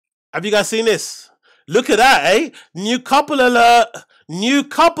Have you guys seen this? Look at that, eh? New couple alert. New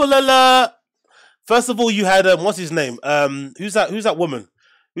couple alert. First of all, you had what's his name? Who's that woman?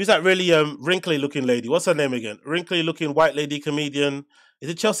 Who's that really wrinkly looking lady? What's her name again? Wrinkly looking white lady comedian. Is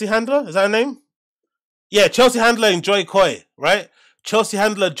it Chelsea Handler? Is that her name? Yeah, Chelsea Handler and Joy Coy, right? Chelsea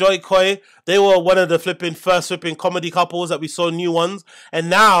Handler, Joy Coy, they were one of the first flipping comedy couples that we saw, new ones. And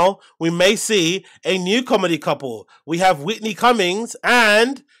now we may see a new comedy couple. We have Whitney Cummings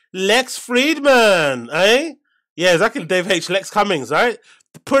and Lex Friedman, eh? Yeah, exactly, Dave H. Lex Cummings, right?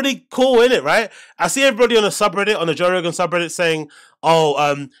 Pretty cool, innit, right? I see everybody on the subreddit, on the Joe Rogan subreddit saying,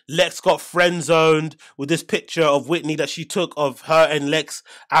 oh, Lex got friend zoned with this picture of Whitney that she took of her and Lex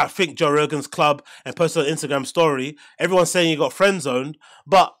at, I think, Joe Rogan's club and posted on Instagram story. Everyone's saying you got friend zoned,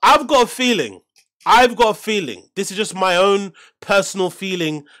 but I've got a feeling, this is just my own personal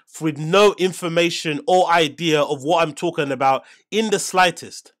feeling with no information or idea of what I'm talking about in the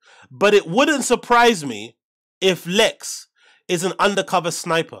slightest. But it wouldn't surprise me if Lex is an undercover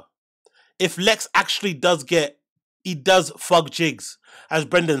sniper. If Lex actually does fuck jigs, as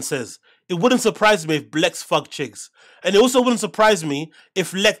Brendan says. It wouldn't surprise me if Lex fuck jigs. And it also wouldn't surprise me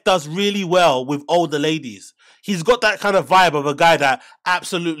if Lex does really well with older ladies. He's got that kind of vibe of a guy that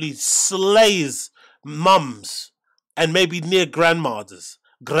absolutely slays mums and maybe near grandmothers.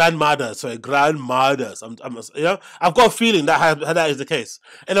 Grandmothers. I've got a feeling that is the case.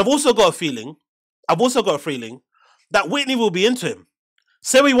 And I've also got a feeling that Whitney will be into him.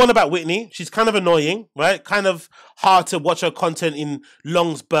 Say what you want about Whitney. She's kind of annoying, right? Kind of hard to watch her content in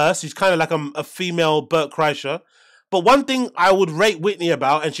long bursts. She's kind of like a female Bert Kreischer. But one thing I would rate Whitney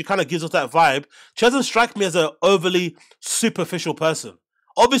about, and she kind of gives us that vibe, she doesn't strike me as an overly superficial person.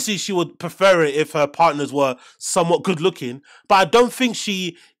 Obviously, she would prefer it if her partners were somewhat good looking, but I don't think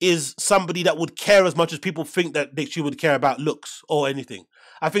she is somebody that would care as much as people think that she would care about looks or anything.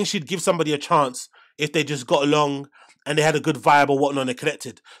 I think she'd give somebody a chance if they just got along and they had a good vibe or whatnot and they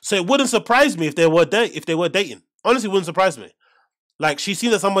connected. So it wouldn't surprise me if they were dating. Honestly, it wouldn't surprise me. Like, she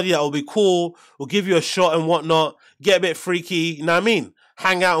seems like somebody that will be cool, will give you a shot and whatnot, get a bit freaky, you know what I mean?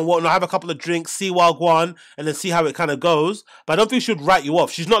 Hang out and whatnot, have a couple of drinks, see Wagwan, and then see how it kind of goes. But I don't think she would write you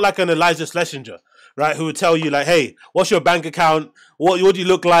off. She's not like an Elijah Schlesinger, right? Who would tell you, like, hey, what's your bank account? What do you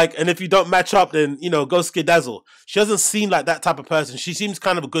look like? And if you don't match up, then, you know, go skedazzle. She doesn't seem like that type of person. She seems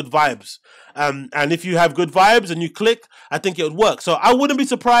kind of good vibes. And if you have good vibes and you click, I think it would work. So I wouldn't be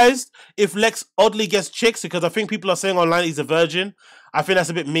surprised if Lex oddly gets chicks, because I think people are saying online he's a virgin. I think that's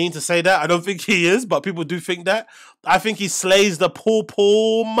a bit mean to say that. I don't think he is, but people do think that. I think he slays the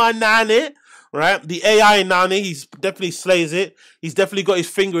pool manani, right? The AI nani, he definitely slays it. He's definitely got his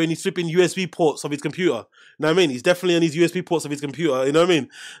finger in his flipping USB ports of his computer. You know what I mean? He's definitely on his USB ports of his computer. You know what I mean?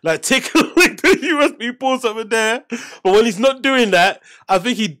 Like, tickling the USB ports over there. But when he's not doing that, I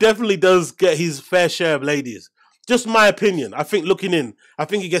think he definitely does get his fair share of ladies. Just my opinion. I think looking in, I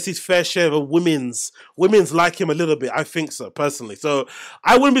think he gets his fair share of women's like him a little bit. I think so, personally. So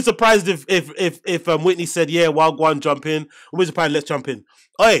I wouldn't be surprised if Whitney said, yeah, while go on, jump in. I wouldn't be surprised, let's jump in.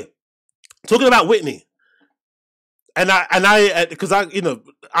 Oi, talking about Whitney. And I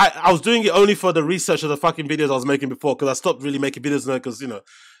was doing it only for the research of the fucking videos I was making before, because I stopped really making videos now because, you know,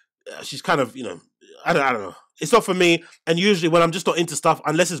 she's kind of, you know, I don't know. It's not for me. And usually when I'm just not into stuff,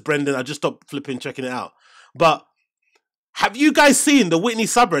 unless it's Brendan, I just stop flipping checking it out. But have you guys seen the Whitney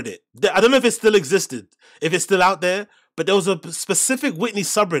subreddit? I don't know if it still existed, if it's still out there, but there was a specific Whitney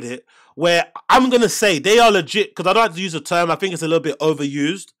subreddit where I'm going to say they are legit, because I don't like to use the term, I think it's a little bit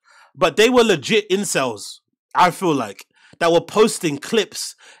overused, but they were legit incels, I feel like, that were posting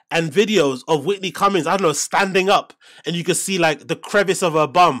clips and videos of Whitney Cummings, I don't know, standing up, and you could see like the crevice of her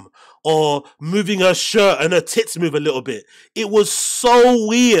bum, or moving her shirt and her tits move a little bit. It was so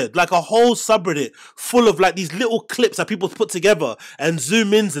weird, like a whole subreddit full of like these little clips that people put together and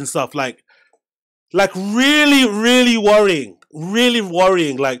zoom ins and stuff, like really, really worrying,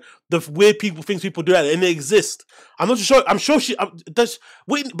 like the weird things people do that, and they exist. I'm not sure, I'm sure she does,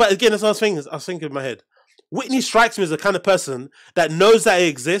 Whitney, but again, that's what I was thinking in my head. Whitney strikes me as the kind of person that knows that it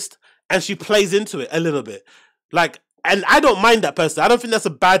exists and she plays into it a little bit. Like, and I don't mind that person. I don't think that's a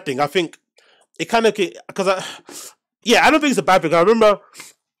bad thing. I think it kind of, because I don't think it's a bad thing. I remember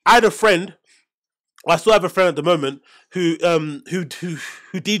I had a friend, I still have a friend at the moment who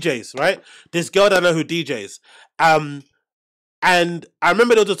DJs, right? This girl that I know who DJs. And I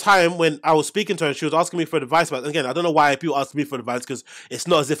remember there was a time when I was speaking to her and she was asking me for advice about, again, I don't know why people ask me for advice, because it's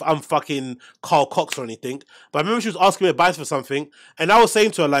not as if I'm fucking Carl Cox or anything. But I remember she was asking me advice for something, and I was saying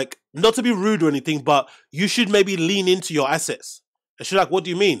to her, like, not to be rude or anything, but you should maybe lean into your assets. And she's like, what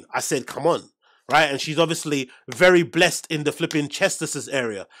do you mean? I said, come on, right? And she's obviously very blessed in the flipping chestesses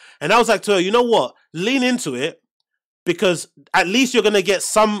area. And I was like to her, you know what? Lean into it, because at least you're going to get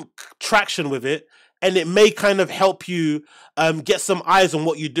some traction with it, and it may kind of help you get some eyes on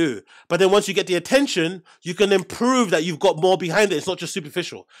what you do. But then once you get the attention, you can then prove that you've got more behind it. It's not just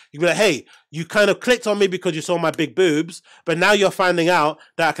superficial. You can be like, hey, you kind of clicked on me because you saw my big boobs, but now you're finding out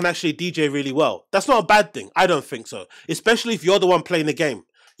that I can actually DJ really well. That's not a bad thing. I don't think so. Especially if you're the one playing the game.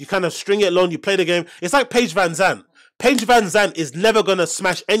 You kind of string it along, you play the game. It's like Paige Van Zandt. Paige Van Zandt is never going to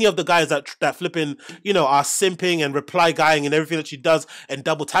smash any of the guys that flipping, you know, are simping and reply guying and everything that she does and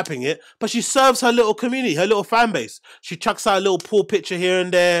double tapping it. But she serves her little community, her little fan base. She chucks out a little pool picture here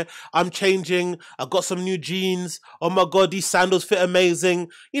and there. I'm changing. I got some new jeans. Oh my God, these sandals fit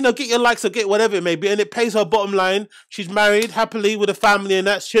amazing. You know, get your likes or get whatever it may be. And it pays her bottom line. She's married happily with a family and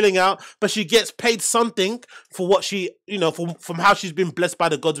that's chilling out. But she gets paid something for what she, you know, from how she's been blessed by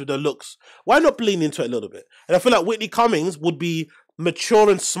the gods with her looks. Why not lean into it a little bit? And I feel like Whitney Cummings would be mature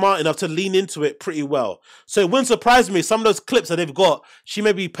and smart enough to lean into it pretty well. So it wouldn't surprise me, some of those clips that they've got, she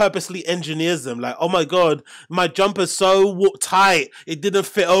maybe purposely engineers them. Like, oh my God, my jumper's so tight, it didn't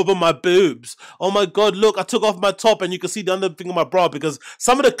fit over my boobs. Oh my God, look, I took off my top and you can see the under thing of my bra, because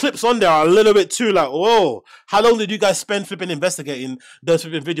some of the clips on there are a little bit too like, whoa, how long did you guys spend flipping investigating those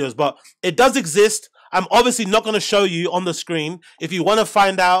flipping videos? But it does exist. I'm obviously not going to show you on the screen. If you want to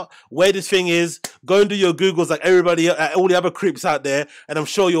find out where this thing is, go and do your Googles like everybody, all the other creeps out there, and I'm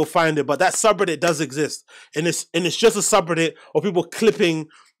sure you'll find it. But that subreddit does exist. And it's just a subreddit of people clipping,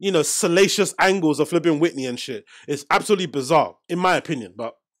 you know, salacious angles of flipping Whitney and shit. It's absolutely bizarre, in my opinion.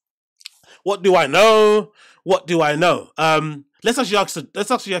 But what do I know? What do I know? Let's actually ask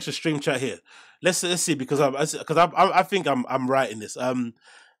the stream chat here. Let's see, because I think I'm right in this.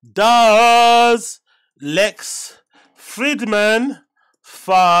 Does Lex Fridman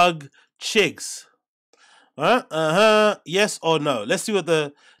fug Chigs? Yes or no? Let's see what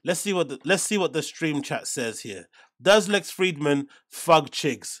the stream chat says here. Does Lex Fridman fug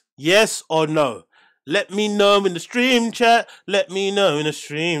Chigs? Yes or no? Let me know in the stream chat. Let me know in the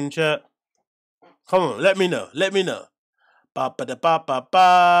stream chat. Come on, let me know. Let me know. Ba ba da ba ba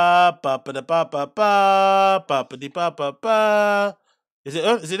ba ba ba da ba ba ba ba ba ba ba ba. Is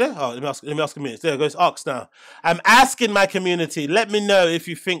it there? Oh, let me ask a minute. There it goes. Ox now. I'm asking my community. Let me know if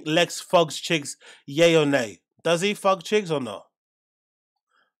you think Lex fugs Chigs, yay or nay. Does he fug Chigs or not?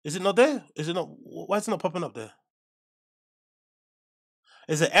 Is it not there? Is it not? Why is it not popping up there?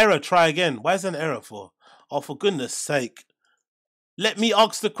 Is an error? Try again. Why is there an error for? Oh, for goodness sake. Let me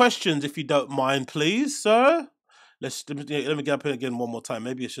ask the questions if you don't mind, please, sir. Let me get up here again one more time.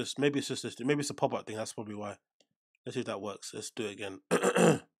 Maybe it's just this. Maybe it's a pop-up thing. That's probably why. Let's see if that works. Let's do it again.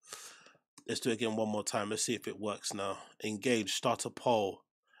 Let's do it again one more time. Let's see if it works now. Engage. Start a poll.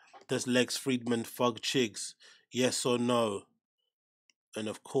 Does Lex Fridman fug Chigs? Yes or no? And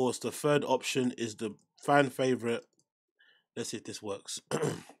of course, the third option is the fan favorite. Let's see if this works.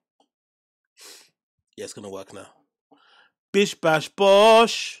 Yeah, it's going to work now. Bish bash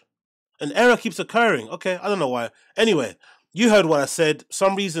bosh. An error keeps occurring. Okay, I don't know why. Anyway, you heard what I said.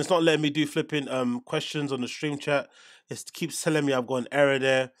 Some reason it's not letting me do flipping questions on the stream chat. It keeps telling me I've got an error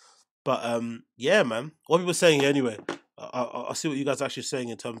there. But yeah, man. What people saying here anyway. I'll see what you guys are actually saying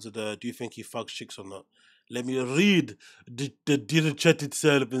in terms of the, do you think he fucks chicks or not? Let me read the chat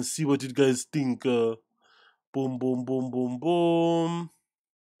itself and see what you guys think. Boom, boom, boom, boom, boom.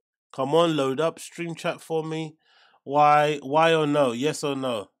 Come on, load up stream chat for me. Why or no? Yes or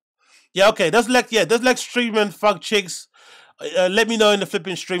no? Yeah, okay. Does Lex Fridman fug Chigs? Let me know in the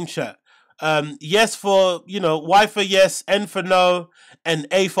flipping stream chat. Yes for, you know, Y for yes, N for no, and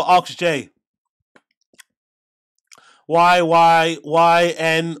A for Ox J. Y,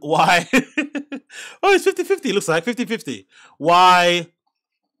 N, Y. Oh, it's 50-50. It looks like 50-50. Y.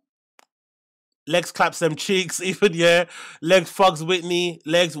 Lex claps them cheeks, even, yeah. Lex fugs Whitney.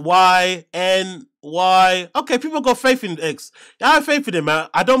 Lex Y, N, Y. Okay, people got faith in X. I have faith in him, man.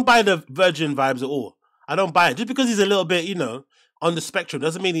 I don't buy the virgin vibes at all. I don't buy it. Just because he's a little bit, you know, on the spectrum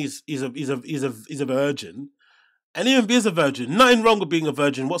doesn't mean he's a virgin. And even if he is a virgin, nothing wrong with being a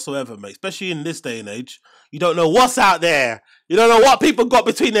virgin whatsoever, mate. Especially in this day and age. You don't know what's out there. You don't know what people got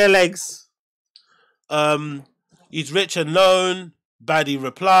between their legs. He's rich and known. Baddie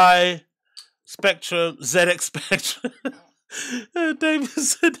reply. Spectrum. ZX Spectrum. David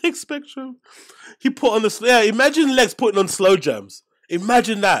ZX Spectrum. He put on the... Yeah, imagine Lex putting on slow jams.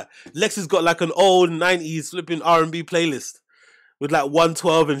 Imagine that. Lex has got like an old 90s flipping R&B playlist. With like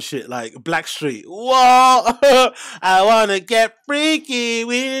 112 and shit, like Blackstreet. Whoa! I wanna get freaky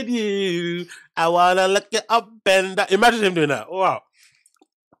with you. I wanna look it up and down. Imagine him doing that. Wow.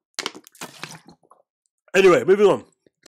 Anyway, moving on.